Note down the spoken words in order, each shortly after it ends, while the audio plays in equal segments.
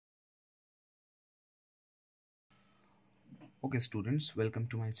Okay students, welcome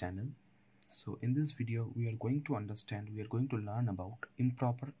to my channel. So in this video we are going to learn about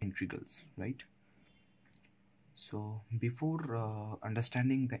improper integrals, right? So before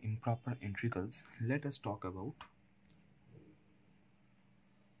understanding the improper integrals, let us talk about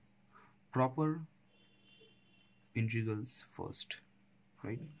proper integrals first,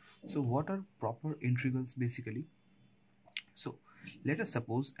 right? So what are proper integrals basically? So let us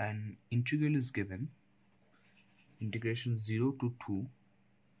suppose an integral is given, integration 0 to 2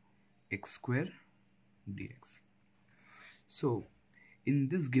 x square dx. So in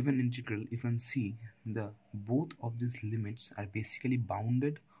this given integral, you can see the both of these limits are basically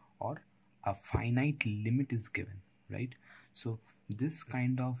bounded, or a finite limit is given, right? So this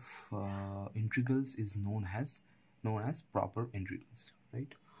kind of integrals is known as proper integrals,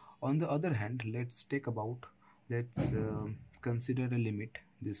 right? On the other hand, let's consider a limit,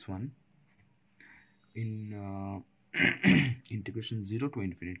 this one, in integration 0 to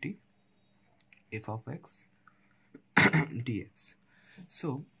infinity f of x dx.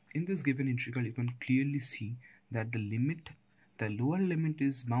 So in this given integral, you can clearly see that the lower limit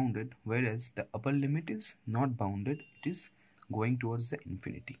is bounded, whereas the upper limit is not bounded, it is going towards the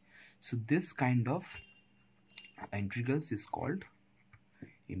infinity. So this kind of integrals is called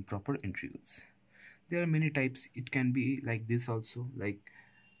improper integrals. There are many types. It can be like this also, like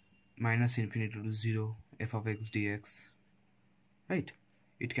minus infinity to 0 f of x dx, right?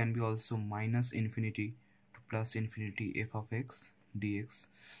 It can be also minus infinity to plus infinity f of x dx.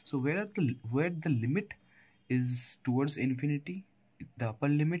 So where the limit is towards infinity, the upper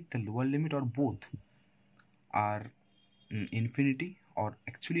limit, the lower limit, or both are infinity, or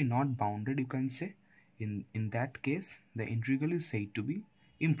actually not bounded, you can say, in that case the integral is said to be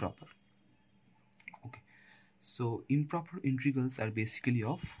improper. Okay, so improper integrals are basically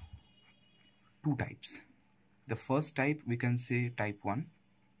of two types. The first type we can say type 1,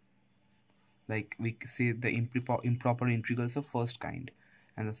 like we say the improper integrals of first kind,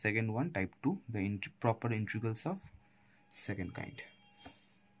 and the second one, type 2, the improper integrals of second kind.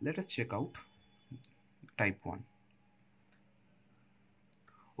 Let us check out type 1.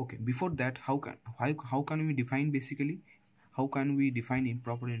 Okay, before that, how can we define, basically how can we define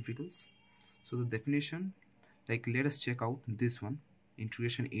improper integrals? So the definition, like, let us check out this one,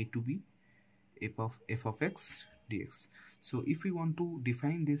 integration a to b f of x dx. So if we want to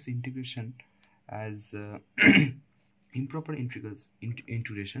define this integration as improper integrals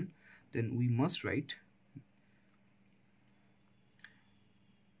integration, then we must write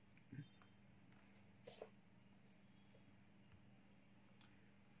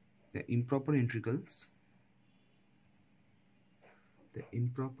the improper integral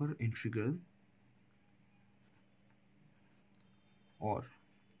or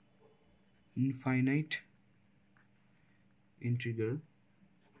infinite integral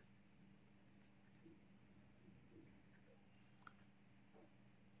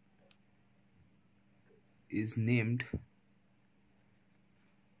is named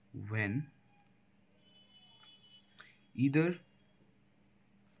when either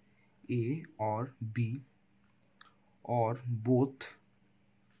a or b or both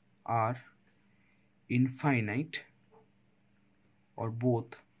are infinite, or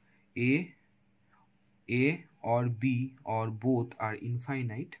both a or b or both are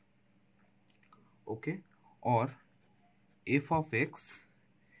infinite, okay, or f of x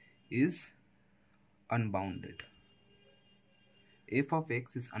is unbounded. F of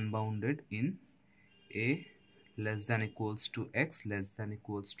x is unbounded in a less than equals to x less than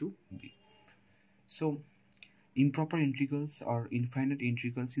equals to b. So improper integrals or infinite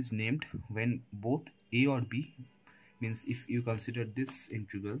integrals is named when both a or b, means if you consider this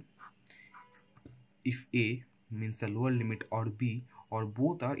integral, if a means the lower limit, or b or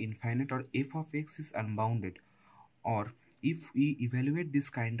both are infinite, or f of x is unbounded, or if we evaluate this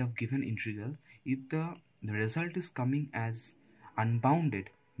kind of given integral, if the result is coming as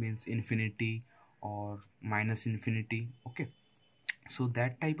unbounded, means infinity or minus infinity, okay, so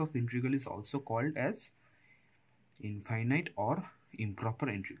that type of integral is also called as infinite or improper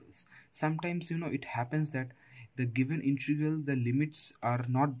integrals. Sometimes it happens that the given integral, the limits are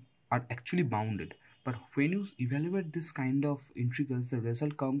actually bounded, but when you evaluate this kind of integrals, the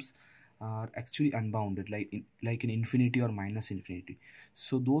result comes actually unbounded, like in infinity or minus infinity.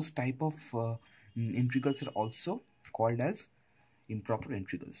 So those type of integrals are also called as improper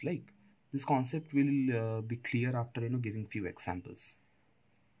integrals. Like, this concept will be clear after giving few examples.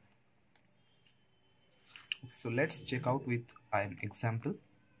 So let's check out with an example.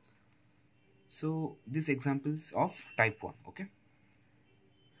 So this example is of type 1, okay,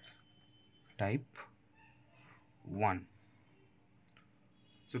 type 1.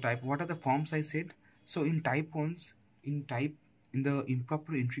 So what are the forms I said? So in type 1s, in the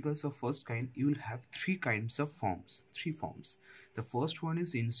improper integrals of first kind, you will have three kinds of forms, three forms. The first one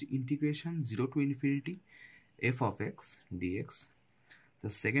is integration 0 to infinity f of x dx. The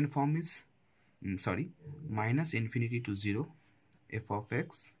second form is minus infinity to 0 f of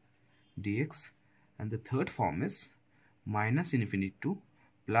x dx, and the third form is minus infinity to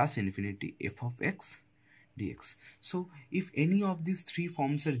plus infinity f of x dx. So if any of these three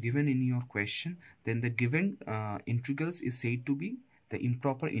forms are given in your question, then the given integrals is said to be the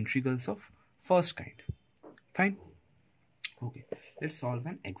improper integrals of first kind. Fine. Okay, let's solve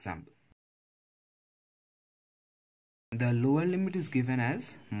an example. The lower limit is given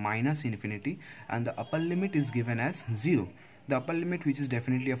as minus infinity and the upper limit is given as 0. The upper limit, which is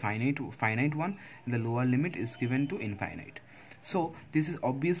definitely a finite one, and the lower limit is given to infinite. So this is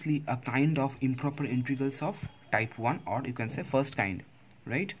obviously a kind of improper integrals of type 1, or you can say first kind,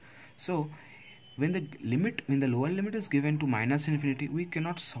 right? So when the lower limit is given to minus infinity, we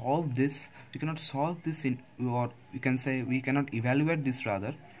cannot solve this. Or we can say we cannot evaluate this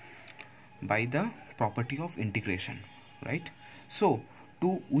rather by the property of integration, right? So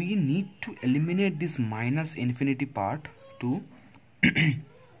we need to eliminate this minus infinity part to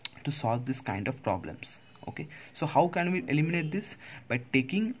to solve this kind of problems. Okay, so how can we eliminate this? By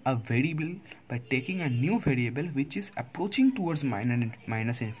taking a new variable which is approaching towards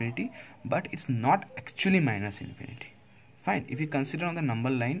minus infinity, but it's not actually minus infinity. Fine. If you consider on the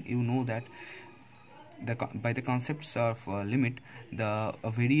number line, you know that by the concepts of limit, the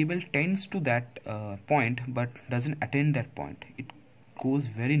variable tends to that point but doesn't attain that point. It goes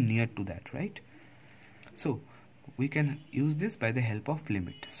very near to that, right? So we can use this by the help of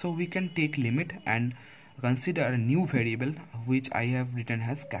limit. So we can take limit and consider a new variable which I have written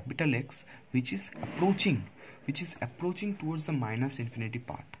as capital X, which is approaching towards the minus infinity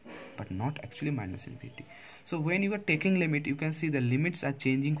part but not actually minus infinity. So when you are taking limit, you can see the limits are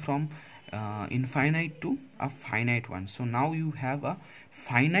changing from infinite to a finite one. So now you have a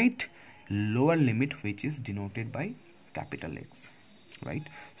finite lower limit which is denoted by capital X, right?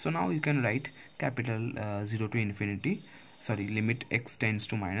 So now you can write capital 0 to infinity, limit x tends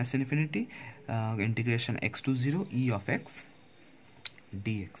to minus infinity, integration x to 0 e of x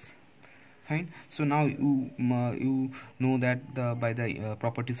dx. Fine. So now you know that by the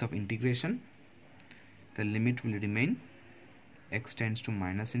properties of integration, the limit will remain x tends to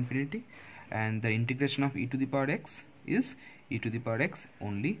minus infinity, and the integration of e to the power x is e to the power x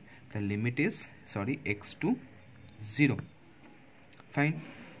only. The limit is x to 0. Fine.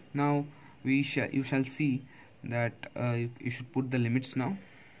 Now you shall see that you should put the limits now.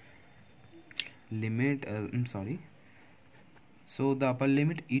 So the upper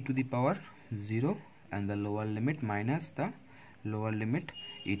limit e to the power 0 and the lower limit minus the lower limit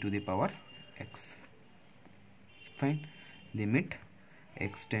e to the power x. Fine. Limit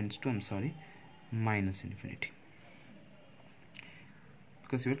x tends to minus infinity,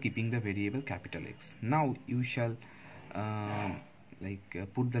 because you are keeping the variable capital X. Now you shall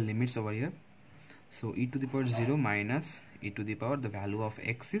put the limits over here. So e to the power 0 minus e to the power, the value of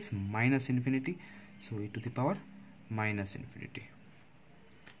x is minus infinity, so e to the power minus infinity.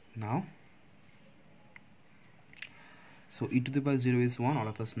 Now so e to the power 0 is 1, all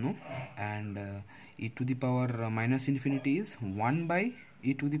of us know, and e to the power minus infinity is 1 by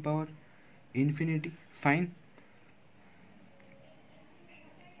e to the power infinity. Fine.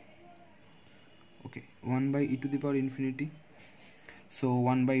 Okay, 1 by e to the power infinity. So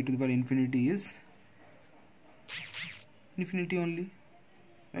 1 by e to the power infinity is infinity only,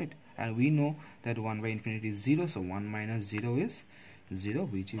 right? And we know that 1 by infinity is 0, so 1 minus 0 is 0,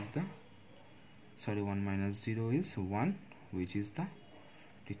 which is the 1 minus 0 is 1, which is the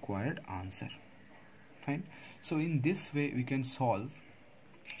required answer. Fine. So in this way we can solve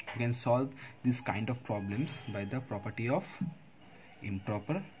this kind of problems by the property of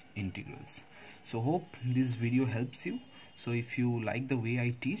improper integrals. So hope this video helps you. So if you like the way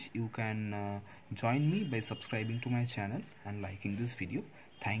I teach, you can join me by subscribing to my channel and liking this video.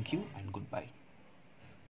 Thank you and goodbye.